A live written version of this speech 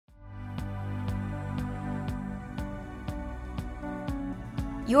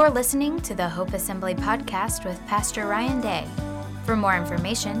You're listening to the Hope Assembly podcast with Pastor Ryan Day. For more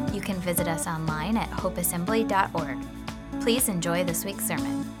information, you can visit us online at hopeassembly.org. Please enjoy this week's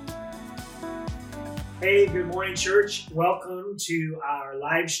sermon. Hey, good morning, church. Welcome to our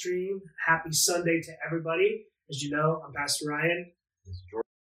live stream. Happy Sunday to everybody. As you know, I'm Pastor Ryan.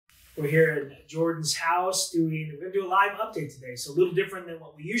 We're here in Jordan's house we're going to do a live update today. So a little different than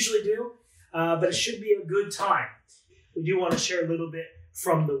what we usually do, but it should be a good time. We do want to share a little bit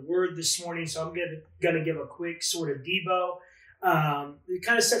from the Word this morning, so I'm going to give a quick sort of devo. It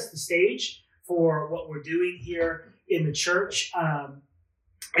kind of sets the stage for what we're doing here in the church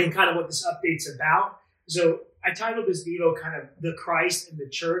and kind of what this update's about. So I titled this devo kind of The Christ and the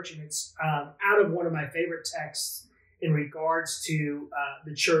Church, and it's out of one of my favorite texts in regards to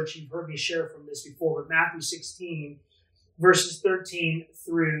the church. You've heard me share from this before, but Matthew 16, verses 13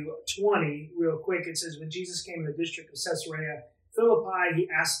 through 20, real quick, it says, when Jesus came to the district of Caesarea Philippi, he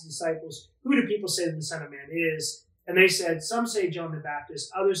asked the disciples, who do people say that the Son of Man is? And they said, some say John the Baptist,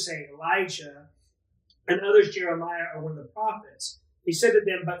 others say Elijah, and others Jeremiah or one of the prophets. He said to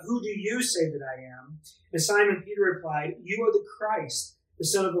them, but who do you say that I am? And Simon Peter replied, you are the Christ, the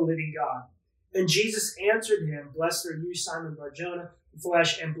Son of the living God. And Jesus answered him, blessed are you, Simon Bar-Jonah,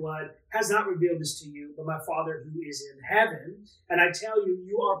 flesh and blood has not revealed this to you, but my Father who is in heaven. And I tell you,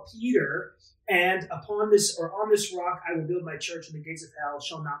 you are Peter, and on this rock I will build my church, and the gates of hell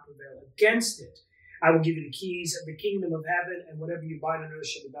shall not prevail against it. I will give you the keys of the kingdom of heaven, and whatever you bind on earth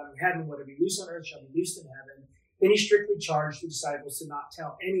shall be bound in heaven, whatever you loose on earth shall be loosed in heaven. Then he strictly charged the disciples to not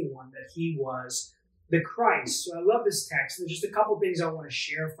tell anyone that he was the Christ. So I love this text. There's just a couple things I want to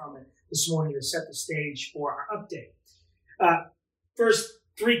share from it this morning to set the stage for our update. First,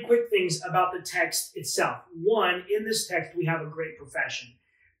 three quick things about the text itself. One, in this text, we have a great profession.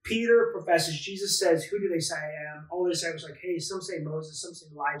 Peter professes, Jesus says, who do they say I am? All the disciples are like, hey, some say Moses, some say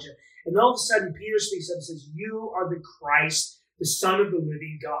Elijah. And all of a sudden, Peter speaks up and says, you are the Christ, the Son of the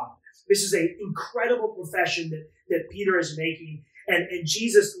living God. This is an incredible profession that Peter is making. And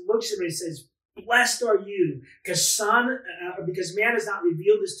Jesus looks at him and says, blessed are you, because man has not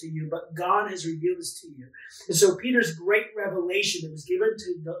revealed this to you, but God has revealed this to you. And so Peter's great revelation that was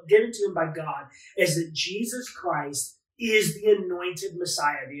given to him by God is that Jesus Christ is the anointed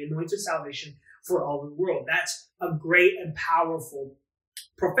Messiah, the anointed salvation for all the world. That's a great and powerful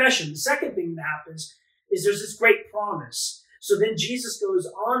profession. The second thing that happens is there's this great promise. So then Jesus goes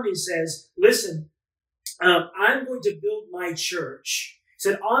on and says, listen, I'm going to build my church. He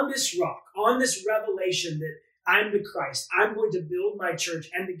said, on this rock, on this revelation that I'm the Christ, I'm going to build my church,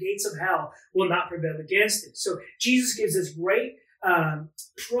 and the gates of hell will not prevail against it. So Jesus gives this great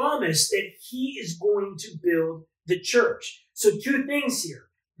promise that he is going to build the church. So two things here.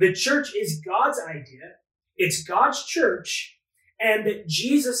 The church is God's idea. It's God's church, and that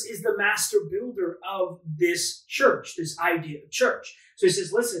Jesus is the master builder of this church, this idea of church. So he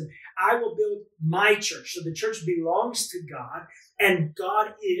says, listen, I will build my church. So the church belongs to God, and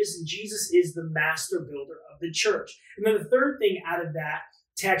God is, and Jesus is the master builder of the church. And then the third thing out of that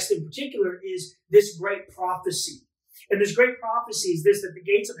text in particular is this great prophecy. And this great prophecy is this, that the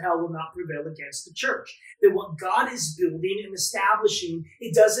gates of hell will not prevail against the church. That what God is building and establishing,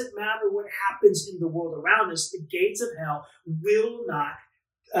 it doesn't matter what happens in the world around us, the gates of hell will not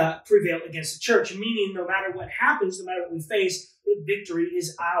prevail against the church. Meaning, no matter what happens, no matter what we face, the victory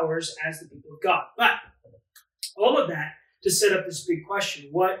is ours as the people of God. But all of that to set up this big question,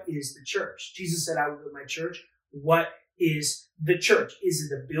 what is the church? Jesus said, I will build my church. What is the church? Is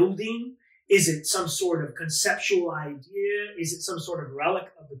it a building? Is it some sort of conceptual idea? Is it some sort of relic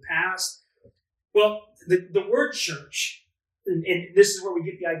of the past? Well, the word church, and this is where we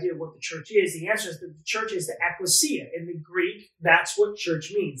get the idea of what the church is. The answer is that the church is the ecclesia. In the Greek, that's what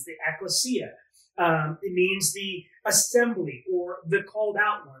church means, the ecclesia. It means the assembly or the called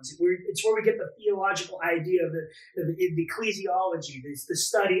out ones. It's where we get the theological idea of the ecclesiology, the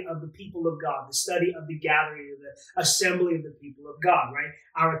study of the people of God, the study of the gathering, of the assembly of the people of God, right?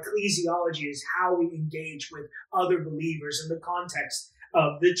 Our ecclesiology is how we engage with other believers in the context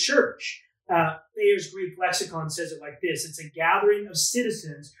of the church. Thayer's Greek lexicon says it like this. It's a gathering of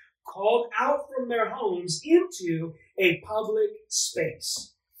citizens called out from their homes into a public space.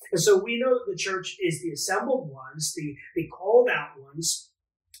 And so we know that the church is the assembled ones, the called out ones,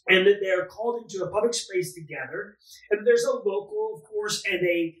 and that they're called into a public space together. And there's a local, of course, and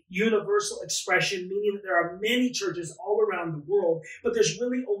a universal expression, meaning that there are many churches all around the world, but there's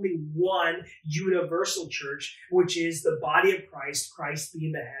really only one universal church, which is the body of Christ, Christ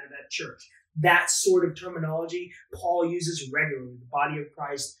being the head of that church. That sort of terminology Paul uses regularly, the body of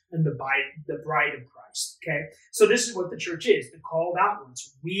Christ and the bride of Christ. Okay, so this is what the church is, the called out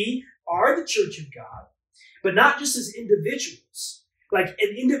ones. We are the church of God, but not just as individuals. Like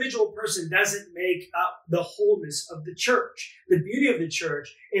an individual person doesn't make up the wholeness of the church. The beauty of the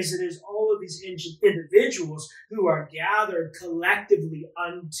church is it is all of these individuals who are gathered collectively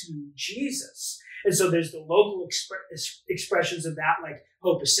unto Jesus. And so there's the local expressions of that, like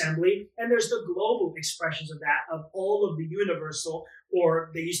Hope Assembly, and there's the global expressions of that, of all of the universal,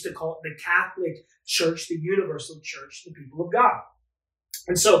 or they used to call it the Catholic Church, the universal church, the people of God.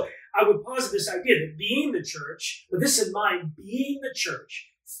 And so I would posit this idea that being the church, with this in mind, being the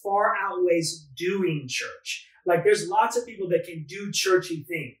church far outweighs doing church. Like there's lots of people that can do churchy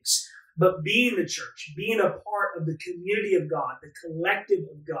things, but being the church, being a part of the community of God, the collective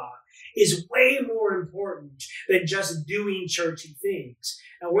of God, is way more important than just doing churchy things.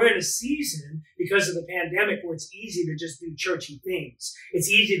 And we're in a season, because of the pandemic, where it's easy to just do churchy things. It's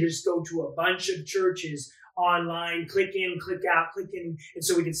easy to just go to a bunch of churches online, click in, click out, click in. And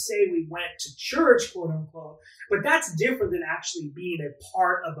so we can say we went to church, quote unquote, but that's different than actually being a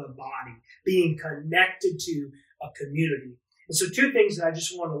part of a body, being connected to a community. And so two things that I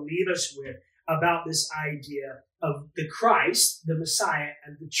just want to leave us with about this idea of the Christ, the Messiah,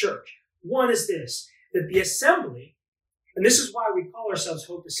 and the church. One is this, that the assembly, and this is why we call ourselves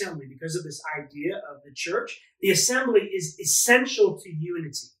Hope Assembly, because of this idea of the church, the assembly is essential to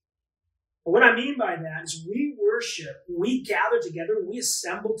unity. And what I mean by that is we worship, we gather together, we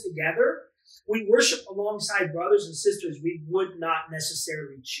assemble together, we worship alongside brothers and sisters we would not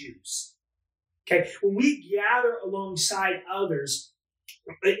necessarily choose. Okay, when we gather alongside others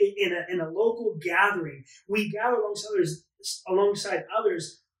in a local gathering, we gather alongside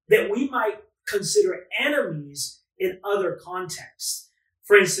others that we might consider enemies in other contexts.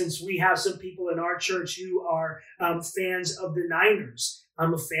 For instance, we have some people in our church who are fans of the Niners.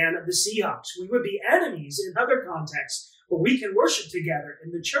 I'm a fan of the Seahawks. We would be enemies in other contexts, but we can worship together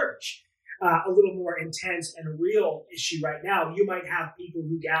in the church. A little more intense and real issue right now, you might have people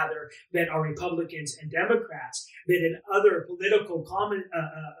who gather that are Republicans and Democrats that in other political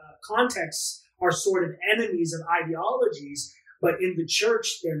contexts are sort of enemies of ideologies, but in the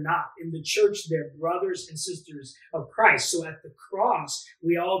church, they're not. In the church, they're brothers and sisters of Christ. So at the cross,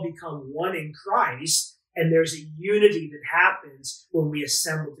 we all become one in Christ, and there's a unity that happens when we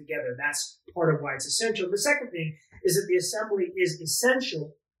assemble together. That's part of why it's essential. The second thing is that the assembly is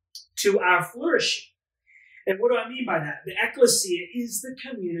essential to our flourishing. And what do I mean by that? The ecclesia is the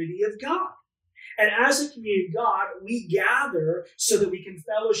community of God. And as a community of God, we gather so that we can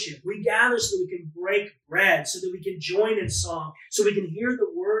fellowship. We gather so that we can break bread, so that we can join in song, so we can hear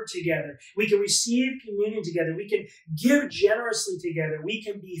the word together. We can receive communion together. We can give generously together. We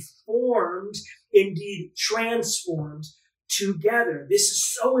can be formed, indeed transformed together. This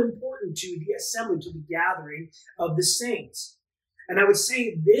is so important to the assembly, to the gathering of the saints. And I would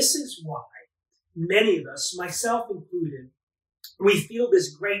say this is why many of us, myself included, we feel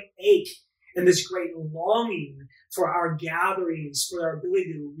this great ache and this great longing for our gatherings, for our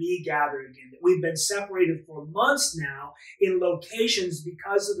ability to regather again. We've been separated for months now in locations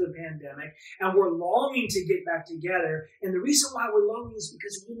because of the pandemic, and we're longing to get back together. And the reason why we're longing is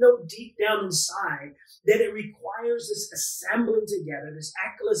because we know deep down inside that it requires this assembling together, this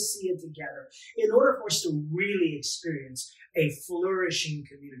ecclesia together, in order for us to really experience a flourishing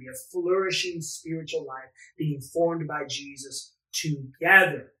community, a flourishing spiritual life being formed by Jesus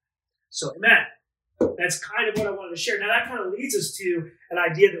together. So, amen. That's kind of what I wanted to share. Now, that kind of leads us to an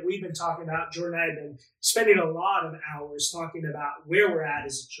idea that we've been talking about. Jordan and I have been spending a lot of hours talking about where we're at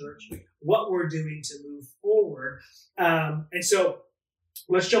as a church, what we're doing to move forward. And so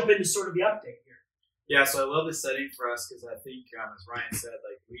let's jump into sort of the update here. Yeah, so I love this setting for us because I think, as Ryan said,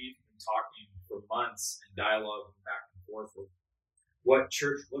 like we've been talking for months and dialogue back and forth with what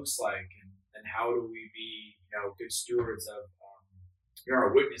church looks like and how do we be, good stewards of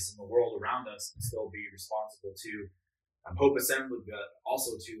our witness in the world around us and still be responsible to Hope Assembly, but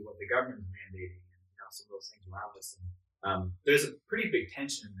also to what the government is mandating and some of those things around us. And there's a pretty big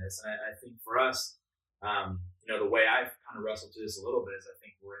tension in this, and I think for us, the way I've kind of wrestled through this a little bit is I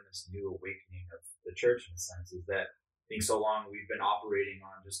think we're in this new awakening of the church in a sense. Is that I think so long we've been operating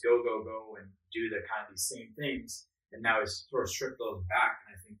on just go and do the kind of these same things, and now it's sort of stripped those back.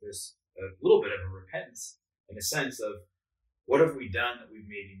 And I think there's a little bit of a repentance in a sense of, what have we done that we've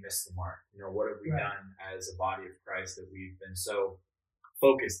maybe missed the mark? What have we done as a body of Christ that we've been so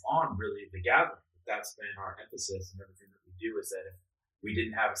focused on really the gathering? That's been our emphasis, and everything that we do is that if we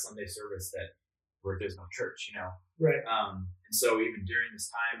didn't have a Sunday service, that there's no church, Right. And so even during this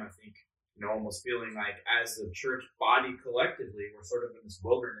time, I think almost feeling like as the church body collectively, we're sort of in this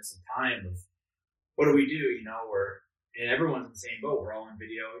wilderness of time of what do we do? And everyone's in the same boat. We're all in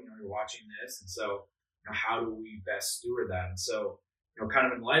video, you're watching this. And so, how do we best steward that? And so, kind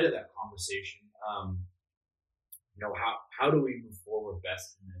of in light of that conversation, how do we move forward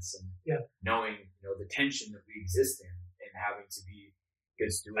best in this? And knowing, the tension that we exist in and having to be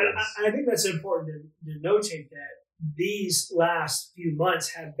good stewards. I think that's important to notate that these last few months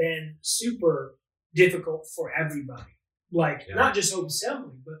have been super difficult for everybody. Not just Hope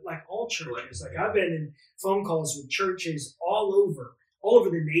Assembly, but like all churches. I've been in phone calls with churches all over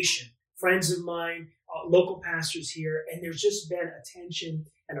the nation, friends of mine, local pastors here, and there's just been a tension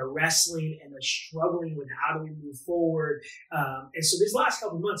and a wrestling and a struggling with how do we move forward. And so these last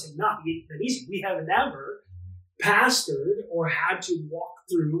couple of months have not been easy. We have never pastored or had to walk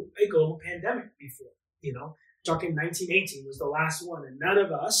through a global pandemic before. Talking 1918 was the last one, and none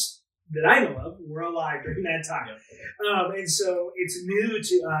of us that I know of were alive during that time. And so it's new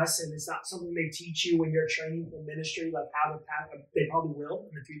to us, and it's not something they teach you when you're training for ministry, like how to pastor. They probably will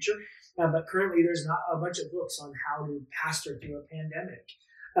in the future. But currently there's not a bunch of books on how to pastor through a pandemic.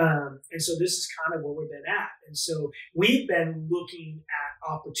 And so this is kind of where we've been at. And so we've been looking at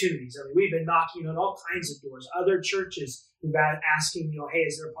opportunities. We've been knocking on all kinds of doors. Other churches, we've been asking, hey,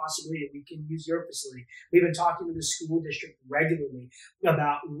 is there a possibility that we can use your facility? We've been talking to the school district regularly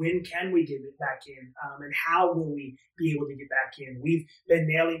about when can we get it back in, and how will we be able to get back in. We've been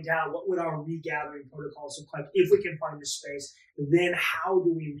nailing down what would our regathering protocols look like if we can find the space. Then how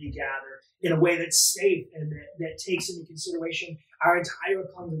do we regather in a way that's safe and that takes into consideration our entire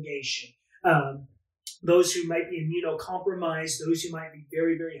congregation, those who might be immunocompromised, those who might be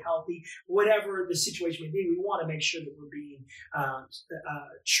very, very healthy, whatever the situation may be. We want to make sure that we're being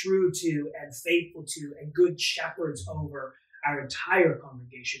true to and faithful to and good shepherds over our entire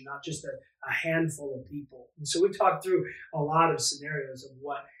congregation, not just a handful of people. And so we talked through a lot of scenarios of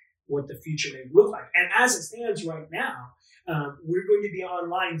what the future may look like. And as it stands right now, we're going to be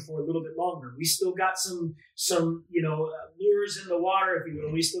online for a little bit longer. We still got some lures in the water, if you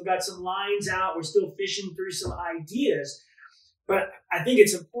will. We still got some lines out. We're still fishing through some ideas. But I think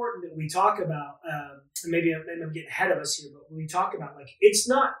it's important that we talk about, maybe I'm getting ahead of us here, but when we talk about it's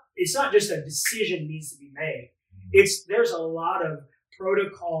not just a decision needs to be made. There's a lot of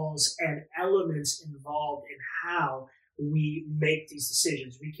protocols and elements involved in how we make these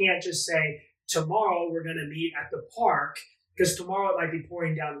decisions. We can't just say, tomorrow we're going to meet at the park, because tomorrow it might be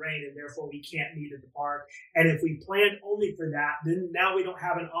pouring down rain and therefore we can't meet at the park. And if we planned only for that, then now we don't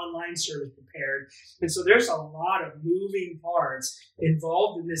have an online service prepared. And so there's a lot of moving parts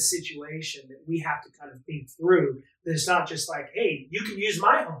involved in this situation that we have to kind of think through. That it's not just like, hey, you can use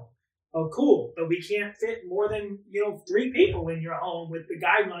my home. Oh, cool. But we can't fit more than 3 people in your home with the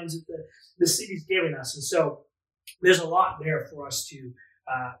guidelines that the city's giving us. And so there's a lot there for us to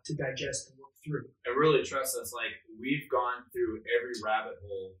digest and work through. I really trust us. We've gone through every rabbit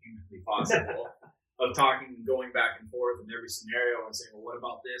hole humanly possible of talking and going back and forth in every scenario and saying, well, what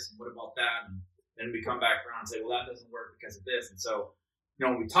about this and what about that? And then we come back around and say, well, that doesn't work because of this. And so,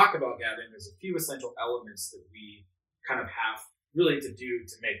 when we talk about gathering, there's a few essential elements that we kind of have really to do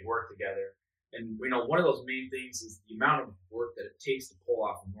to make work together. And one of those main things is the amount of work that it takes to pull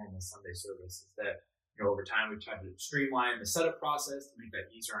off a normal Sunday service. Is that over time we've tried to streamline the setup process to make that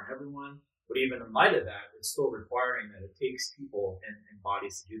easier on everyone. But even in light of that, it's still requiring that it takes people and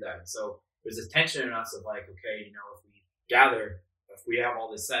bodies to do that. And so there's this tension in us of okay, if we gather, if we have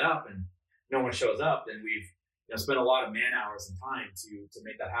all this set up and no one shows up, then we've spent a lot of man hours and time to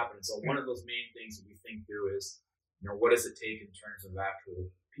make that happen. And so one of those main things that we think through is, what does it take in terms of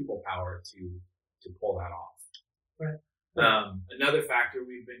actual people power to pull that off? Right. Another factor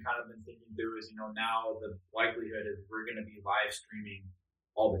we've been thinking through is, now the likelihood is we're going to be live streaming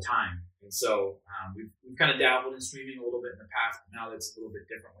all the time. And so we've kind of dabbled in streaming a little bit in the past, but now that's a little bit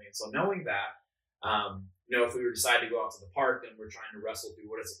differently. And so knowing that, if we were decide to go out to the park, then we're trying to wrestle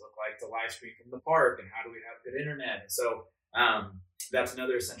through what does it look like to live stream from the park and how do we have good internet. And so that's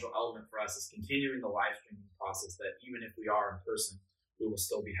another essential element for us is continuing the live streaming process, that even if we are in person, we will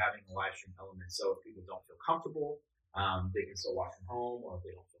still be having a live stream element. So if people don't feel comfortable, they can still watch from home, or if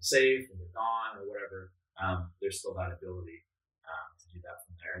they don't feel safe and they're gone or whatever, there's still that ability to do that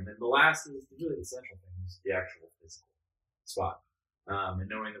from there. And then the last is really the essential thing is the actual physical spot. And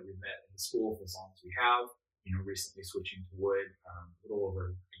knowing that we've met in the school for as long as we have, recently switching to wood a little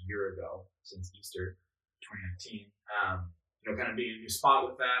over a year ago since Easter 2019, kind of being a new spot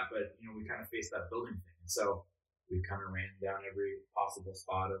with that, but, we kind of faced that building thing. And so we kind of ran down every possible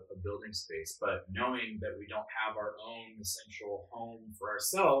spot of building space, but knowing that we don't have our own essential home for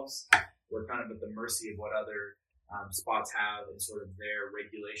ourselves, we're kind of at the mercy of what other spots have and sort of their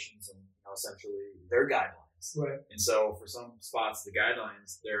regulations and essentially their guidelines. Right. And so for some spots, the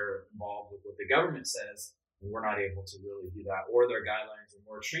guidelines, they're involved with what the government says, and we're not able to really do that. Or their guidelines are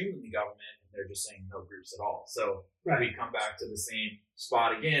more extreme than the government, and they're just saying no groups at all. So we come back to the same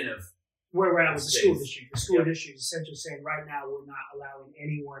spot again of where we're at with the school district. The school Yep. district is essentially saying right now we're not allowing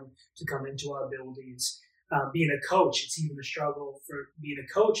anyone to come into our buildings. Being a coach, it's even a struggle for being a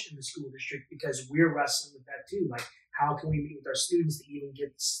coach in the school district because we're wrestling with that too. Like, how can we meet with our students to even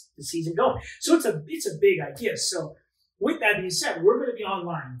get the season going? So it's a big idea. So with that being said, we're going to be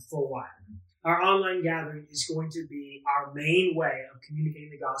online for a while. Our online gathering is going to be our main way of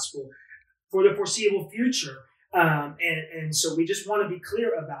communicating the gospel for the foreseeable future. And so we just want to be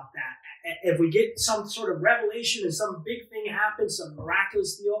clear about that. If we get some sort of revelation and some big thing happens, some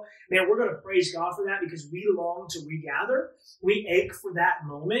miraculous deal, man, we're going to praise God for that because we long to regather. We ache for that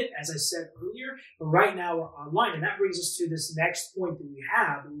moment, as I said earlier. But right now we're online. And that brings us to this next point that we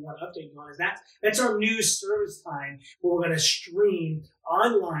have and we want to update you on is that's our new service time where we're going to stream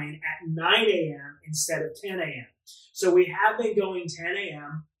online at 9 a.m. instead of 10 a.m. So we have been going 10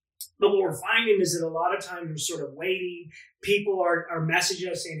 a.m. But what we're finding is that a lot of times we're sort of waiting. People are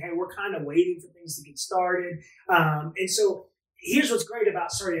messaging us saying, hey, we're kind of waiting for things to get started. And so here's what's great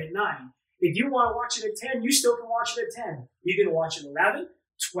about starting at 9. If you want to watch it at 10, you still can watch it at 10. You can watch it 11,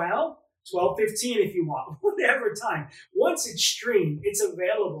 12, 12:15 if you want, whatever time. Once it's streamed, it's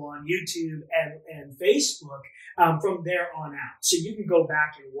available on YouTube and Facebook from there on out. So you can go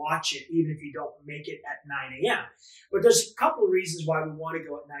back and watch it even if you don't make it at 9 a.m. But there's a couple of reasons why we want to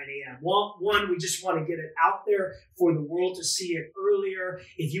go at 9 a.m. One, we just want to get it out there for the world to see it earlier.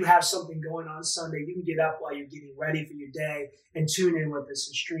 If you have something going on Sunday, you can get up while you're getting ready for your day and tune in with us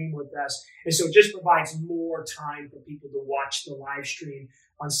and stream with us. And so it just provides more time for people to watch the live stream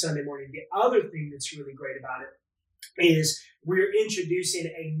on Sunday morning. The other thing that's really great about it is we're introducing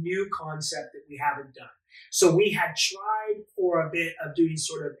a new concept that we haven't done. So we had tried for a bit of doing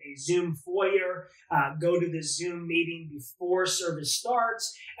sort of a Zoom foyer, go to the Zoom meeting before service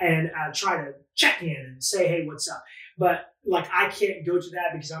starts and try to check in and say, hey, what's up? But like I can't go to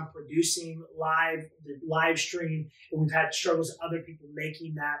that because I'm producing the live stream, and we've had struggles with other people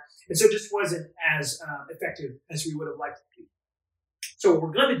making that. And so it just wasn't as effective as we would have liked it to be. So what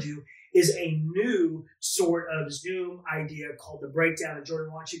we're going to do is a new sort of Zoom idea called the breakdown. And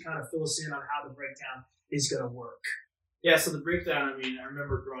Jordan, why don't you kind of fill us in on how the breakdown is going to work? Yeah, so the breakdown, I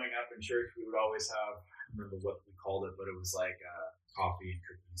remember growing up in church, we would always have, I don't remember what we called it, but it was like coffee and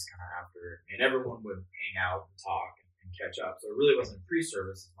cookies kind of after, and everyone would hang out and talk and catch up. So it really wasn't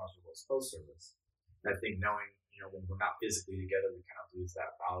pre-service as much as it was post-service. And I think knowing, when we're not physically together, we kind of lose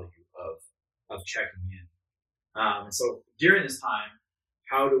that value of checking in. And so during this time,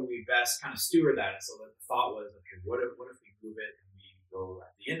 how do we best kind of steward that? And so the thought was, okay, what if we move it and we go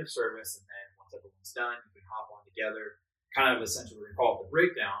at the end of service, and then once everyone's done, you can hop on together. Kind of essentially, we're going to call it the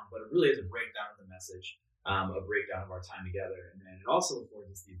breakdown, but it really is a breakdown of the message, a breakdown of our time together. And then it also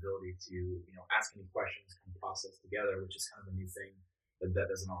affords us the ability to, ask any questions, kind of process together, which is kind of a new thing that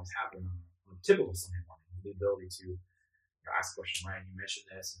doesn't always happen on a typical Sunday morning. The ability to ask a question, Ryan, you mentioned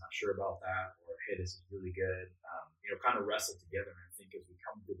this, I'm not sure about that, or hey, this is really good. Kind of wrestle together. And I think as we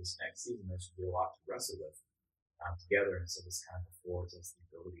come through this next season, there's going to be a lot to wrestle with together. And so this kind of affords us the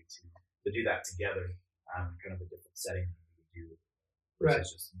ability to do that together, kind of a different setting than we would do versus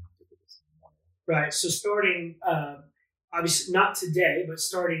just typical Sunday morning. Right. So starting, obviously not today, but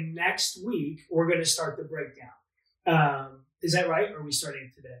starting next week, we're going to start the breakdown. Is that right? Or are we starting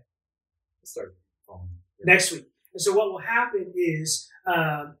today? Next week. And so what will happen is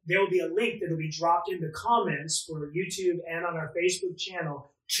there will be a link that will be dropped in the comments for YouTube and on our Facebook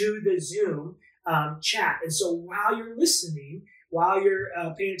channel to the Zoom chat. And so while you're listening, while you're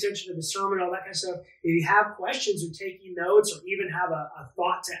paying attention to the sermon, all that kind of stuff, if you have questions or taking notes or even have a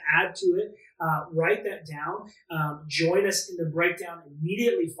thought to add to it, write that down. Join us in the breakdown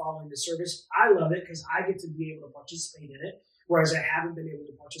immediately following the service. I love it because I get to be able to participate in it, whereas I haven't been able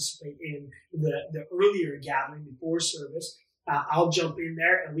to participate in the earlier gathering before service. I'll jump in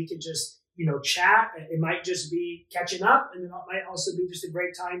there and we can just, chat. It might just be catching up, and then it might also be just a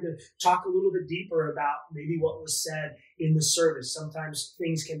great time to talk a little bit deeper about maybe what was said in the service. Sometimes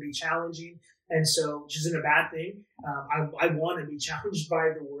things can be challenging, and so, which isn't a bad thing. I want to be challenged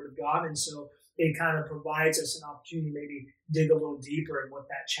by the Word of God, and so it kind of provides us an opportunity to maybe dig a little deeper in what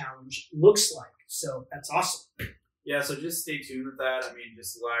that challenge looks like. So that's awesome. Yeah, so just stay tuned with that.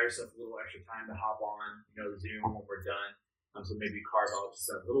 Just allow yourself a little extra time to hop on, Zoom when we're done. So maybe carve out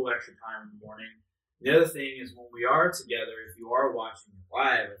just a little extra time in the morning. The other thing is when we are together, if you are watching it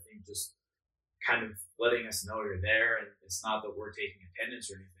live, I think just kind of letting us know you're there. And it's not that we're taking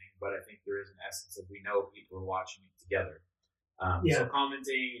attendance or anything, but I think there is an essence of we know people are watching it together. So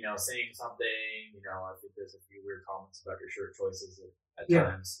commenting, saying something, I think there's a few weird comments about your shirt choices at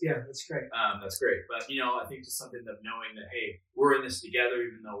times. Yeah, that's great. That's great. But, I think just something of knowing that, hey, we're in this together,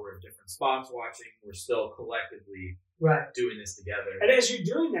 even though we're in different spots watching, we're still collectively doing this together. And as you're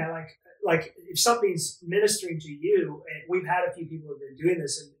doing that, like if something's ministering to you, and we've had a few people who have been doing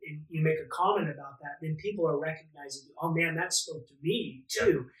this, and you make a comment about that, then people are recognizing, oh man, that spoke to me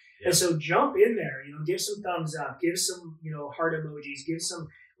too. Yeah. And so jump in there, give some thumbs up, give some, heart emojis, give some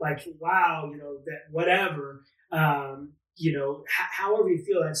wow, that whatever, however you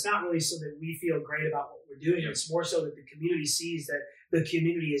feel. It's not really so that we feel great about what we're doing. It's more so that the community sees that the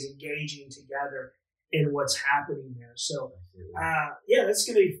community is engaging together in what's happening there. So, that's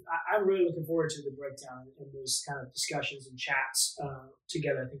going to be, I'm really looking forward to the breakdown and those kind of discussions and chats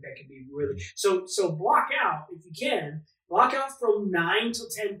together. I think that could be really, so block out, if you can, block out from 9 till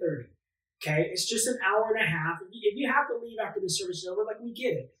 10:30. Okay. It's just an hour and a half. If you have to leave after the service is over, we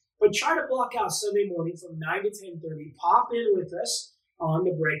get it. But try to block out Sunday morning from 9 to 10:30. Pop in with us on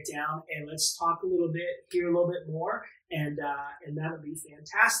the breakdown and let's talk a little bit, hear a little bit more, and that'll be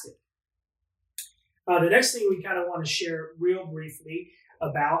fantastic. The next thing we kind of want to share real briefly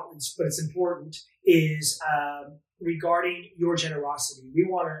about, but it's important, is regarding your generosity. We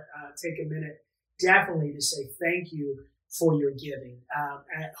want to take a minute definitely to say thank you for your giving.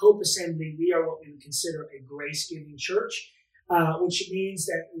 At Hope Assembly, we are what we would consider a grace-giving church, which means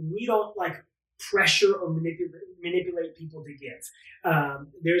that we don't pressure or manipulate people to give.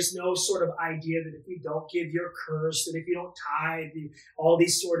 There's no sort of idea that if you don't give, you're cursed, and if you don't tithe, all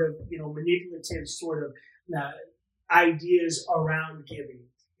these sort of manipulative sort of ideas around giving.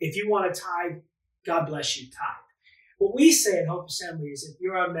 If you want to tithe, God bless you, tithe. What we say at Hope Assembly is if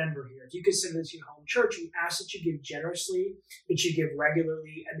you're a member here, if you consider this your home church, we ask that you give generously, that you give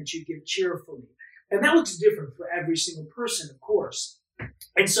regularly, and that you give cheerfully. And that looks different for every single person, of course.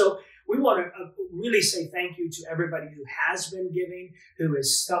 And so we want to really say thank you to everybody who has been giving, who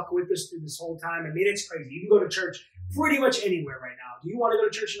has stuck with us through this whole time. I mean, it's crazy. You can go to church pretty much anywhere right now. Do you want to go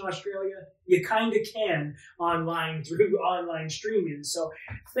to church in Australia? You kind of can online through online streaming. So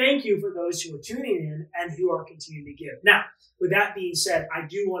thank you for those who are tuning in and who are continuing to give. Now, with that being said, I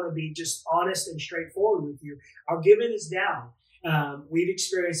do want to be just honest and straightforward with you. Our giving is down. We've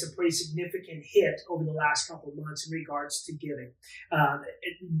experienced a pretty significant hit over the last couple of months in regards to giving.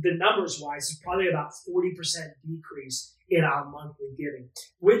 The numbers-wise, it's probably about 40% decrease in our monthly giving,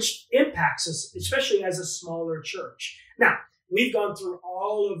 which impacts us, especially as a smaller church. Now, we've gone through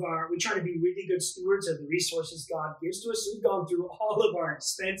we try to be really good stewards of the resources God gives to us. We've gone through all of our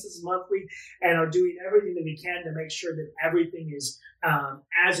expenses monthly and are doing everything that we can to make sure that everything is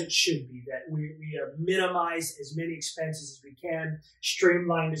as it should be, that we have minimized as many expenses as we can,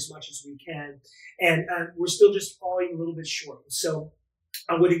 streamlined as much as we can, and we're still just falling a little bit short. So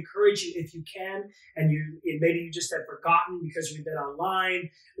I would encourage you, if you can, and maybe you just have forgotten because we've been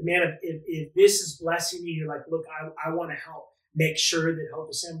online, man, if this is blessing you, you're like, look, I want to help make sure that Hope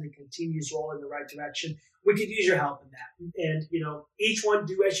Assembly continues rolling in the right direction. We could use your help in that. And, each one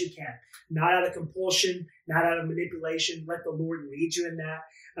do as you can, not out of compulsion, not out of manipulation. Let the Lord lead you in that.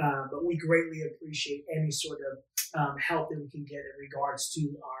 But we greatly appreciate any sort of help that we can get in regards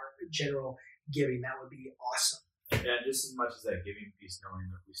to our general giving. That would be awesome. Yeah, just as much as that giving piece, knowing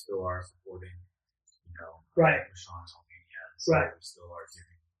that we still are supporting, right. Sean helping so right. We still are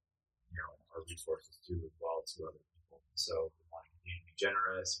giving, our resources too as well to other people. So we want to continue to be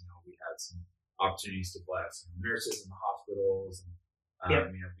generous. We had some opportunities to bless nurses in the hospitals, and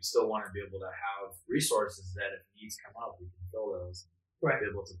we still want to be able to have resources that if needs come up, we can fill those. Right.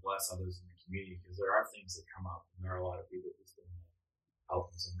 Be able to bless others in the community, because there are things that come up, and there are a lot of people who still need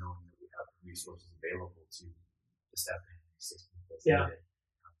help, and so knowing that we have resources available to step in and assist people as needed,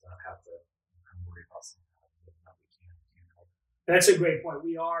 not have to worry about something that we can't help. That's a great point.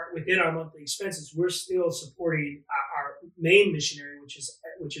 We are within our monthly expenses. We're still supporting our main missionary, which is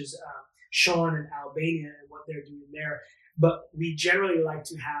Sean in Albania and what they're doing there. But we generally like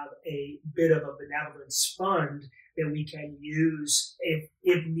to have a bit of a benevolence fund that we can use if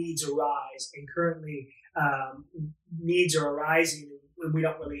needs arise. And currently, needs are arising when we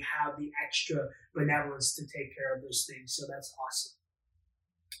don't really have the extra benevolence to take care of those things. So that's awesome.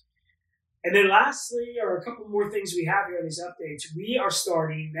 And then lastly, or a couple more things we have here in these updates, we are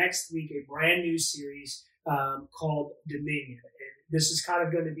starting next week a brand new series called Dominion. And this is kind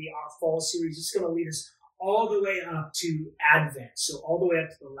of going to be our fall series. It's going to lead us all the way up to Advent, so all the way up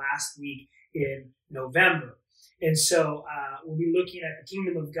to the last week in November. And so we'll be looking at the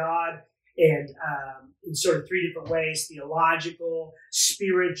kingdom of God and in sort of three different ways: theological,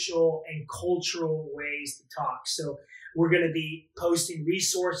 spiritual, and cultural ways to talk. So we're going to be posting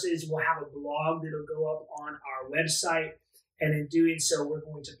resources. We'll have a blog that'll go up on our website. And in doing so, we're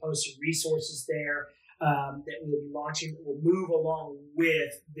going to post some resources there that we'll be launching that will move along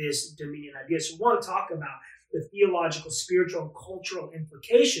with this Dominion idea. So we want to talk about the theological, spiritual, and cultural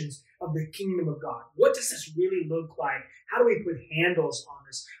implications of the kingdom of God. What does this really look like? How do we put handles on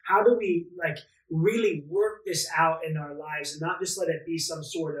this? How do we really work this out in our lives and not just let it be some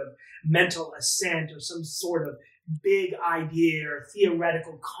sort of mental assent or some sort of big idea or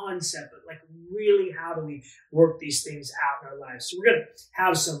theoretical concept, but really how do we work these things out in our lives? So we're going to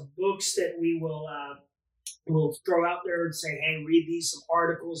have some books that we will we'll throw out there and say, hey, read these, some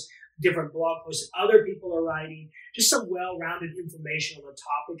articles, different blog posts that other people are writing, just some well-rounded information on the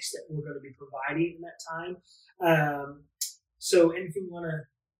topics that we're going to be providing in that time. So anything you want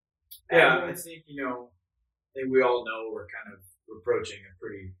to add? I think, I think we all know we're kind of approaching a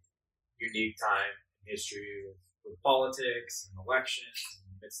pretty unique time in history with politics and elections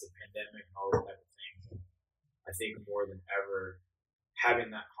in the midst of the pandemic and all those type of things. And I think more than ever,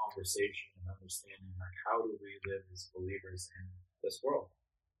 having that conversation and understanding how do we live as believers in this world?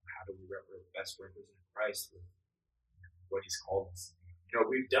 How do we best represent Christ with what He's called us?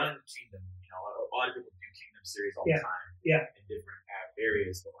 We've done kingdom. A lot of people do kingdom series all the time in different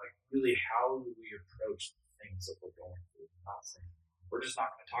areas, but really, how do we approach the things that we're going through? I'm not saying we're just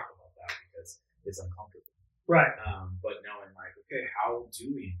not going to talk about that because it's uncomfortable. Right. But knowing okay, how do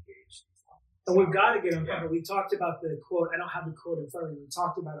we engage these topics? And we've got to get uncomfortable. We talked about the quote. I don't have the quote in front of me. We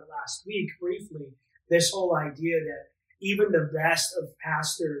talked about it last week briefly. This whole idea that even the best of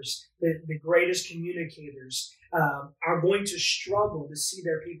pastors, the greatest communicators, are going to struggle to see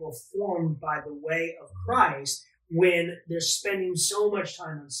their people formed by the way of Christ when they're spending so much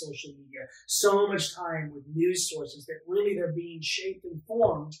time on social media, so much time with news sources that really they're being shaped and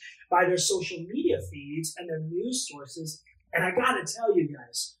formed by their social media feeds and their news sources. And I got to tell you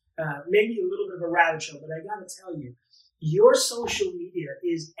guys, maybe a little bit of a rabbit trail, but I got to tell you, your social media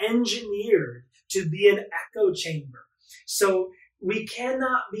is engineered to be an echo chamber. So we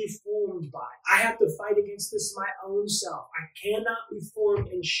cannot be formed by. I have to fight against this my own self. I cannot be formed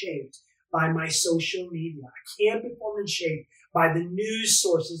and shaped by my social media. I can't be formed and shaped by the news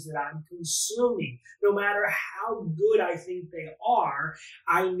sources that I'm consuming. No matter how good I think they are,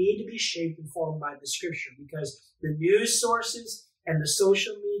 I need to be shaped and formed by the scripture, because the news sources and the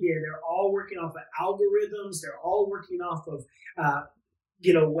social media, they're all working off of algorithms. They're all working off of,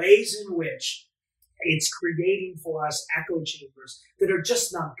 ways in which it's creating for us echo chambers that are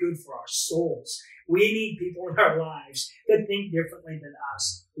just not good for our souls. We need people in our lives that think differently than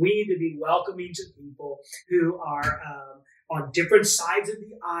us. We need to be welcoming to people who are on different sides of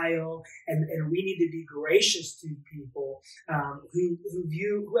the aisle, and we need to be gracious to people who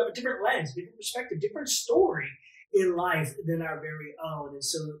have a different lens, different perspective, different story in life than our very own. And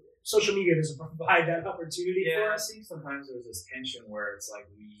so social media doesn't provide that opportunity for us. I think sometimes there's this tension where it's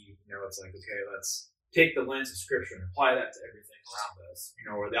okay, let's take the lens of Scripture and apply that to everything around us,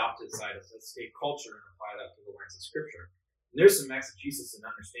 or the opposite side is let's take culture and apply that to the lens of Scripture. And there's some exegesis and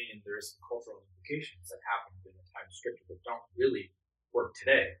understanding there is some cultural implications that happened in the time of Scripture that don't really work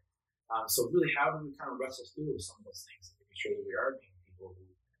today. So really, how do we kind of wrestle through some of those things and making sure that we are being people who,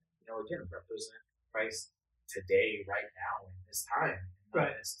 again, represent Christ today, right now, in this time, and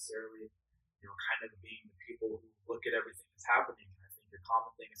not necessarily, kind of being the people who look at everything that's happening. The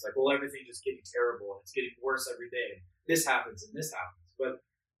common thing is everything's just getting terrible and it's getting worse every day. This happens and this happens. But,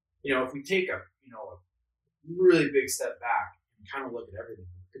 if we take a really big step back and kind of look at everything,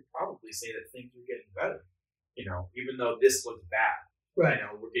 we could probably say that things are getting better. Even though this looks bad, we're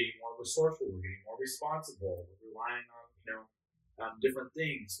getting more resourceful, we're getting more responsible, we're relying on different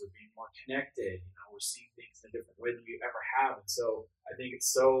things, we're being more connected, we're seeing things in a different way than we ever have. And so I think it's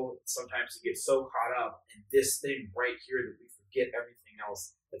sometimes to get so caught up in this thing right here that we forget everything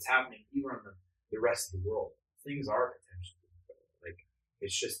else that's happening, even in the rest of the world. Things are potentially better.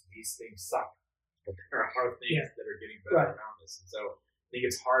 It's just these things suck, but there are things that are getting better around us. And so I think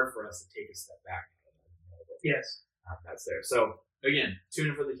it's hard for us to take a step back. Yes. That's there. So again, tune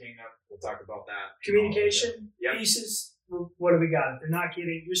in for the kingdom. We'll talk about that. Communication pieces. What do we got? If they're not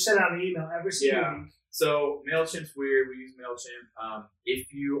getting, you send out an email every single week. So MailChimp's weird. We use MailChimp.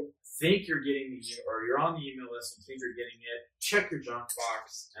 If you think you're getting or you're on the email list and think you're getting it, check your junk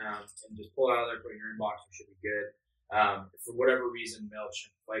box and just pull it out of there, put it in your inbox. You should be good. For whatever reason,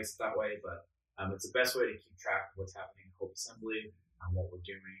 MailChimp likes it that way, but it's the best way to keep track of what's happening in Hope Assembly, what we're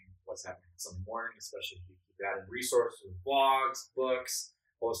doing, what's happening Sunday morning, especially if you keep adding resources, blogs, books,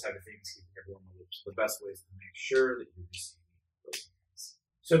 all those type of things, keeping everyone knowledge. The best way is to make sure that you're receiving those things.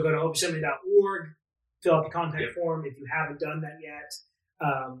 So go to hopeassembly.org, fill out the contact form if you haven't done that yet,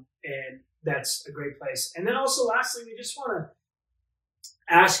 and that's a great place. And then also, lastly, we just want to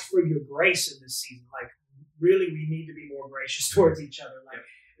ask for your grace in this season. Like, really, we need to be more gracious towards each other. Like,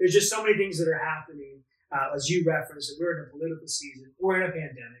 there's just so many things that are happening. As you referenced, we're in a political season. We're in a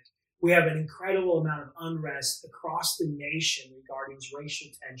pandemic. We have an incredible amount of unrest across the nation regarding racial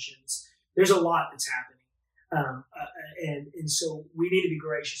tensions. There's a lot that's happening. And so we need to be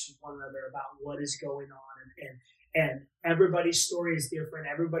gracious with one another about what is going on. And everybody's story is different.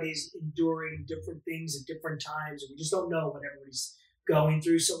 Everybody's enduring different things at different times. And we just don't know what everybody's going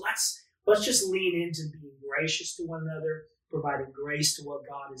through. So let's just lean into being gracious to one another, providing grace to what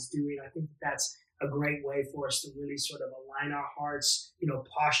God is doing. I think that's a great way for us to really sort of align our hearts,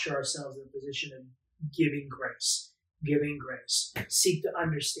 posture ourselves in a position of giving grace, seek to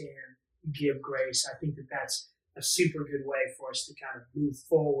understand, give grace. I think that's a super good way for us to kind of move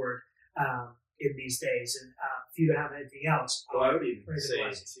forward in these days. And if you don't have anything else, well, I would even say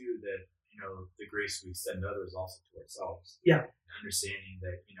too that the grace we extend to others also to ourselves. Yeah, understanding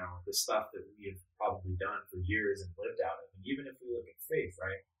that the stuff that we have probably done for years and lived out of, and even if we look at faith,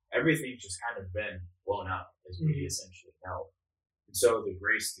 right, everything's just kind of been blown up as we essentially know. And so the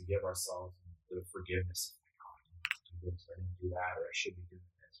grace to give ourselves the forgiveness, I didn't do that, or I should be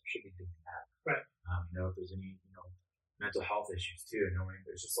doing this, or should be doing that. Right. If there's any mental health issues too, knowing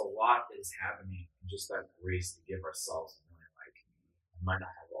there's just a lot that is happening, and just that grace to give ourselves, knowing like I might not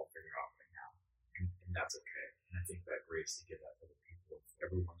have it all figured out right now, and that's okay. And I think that grace to give that to other people,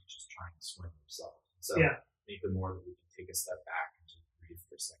 everyone's just trying to swim themselves. So I think the more that we can take a step back and just breathe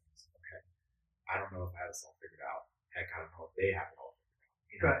for a second, okay, I don't know if I have this all figured out. Heck, I don't know if they have it all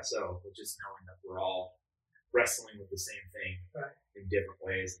figured out. Right. So just knowing that we're all wrestling with the same thing in different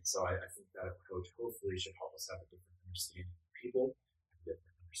ways. And so I think that approach hopefully should help us have a different understanding of people, a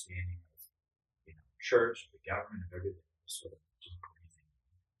different understanding of church, the government, of everything. Sort of just breathing.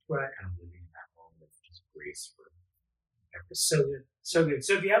 Right. Kind of living in that moment of just grace for everything. So good. So good.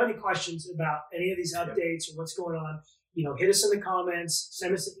 So if you have any questions about any of these updates or what's going on, hit us in the comments,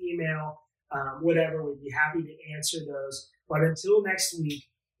 send us an email, whatever. We'd be happy to answer those. But until next week,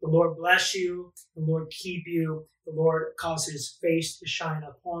 the Lord bless you. The Lord keep you. The Lord cause his face to shine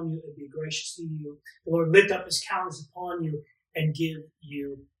upon you and be gracious to you. The Lord lift up his countenance upon you and give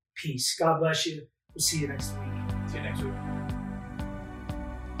you peace. God bless you. We'll see you next week. See you next week.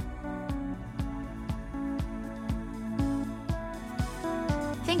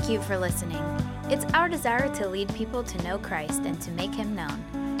 Thank you for listening. It's our desire to lead people to know Christ and to make him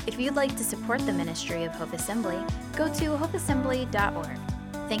known. If you'd like to support the ministry of Hope Assembly, go to hopeassembly.org.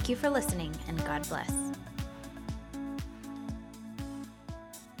 Thank you for listening, and God bless.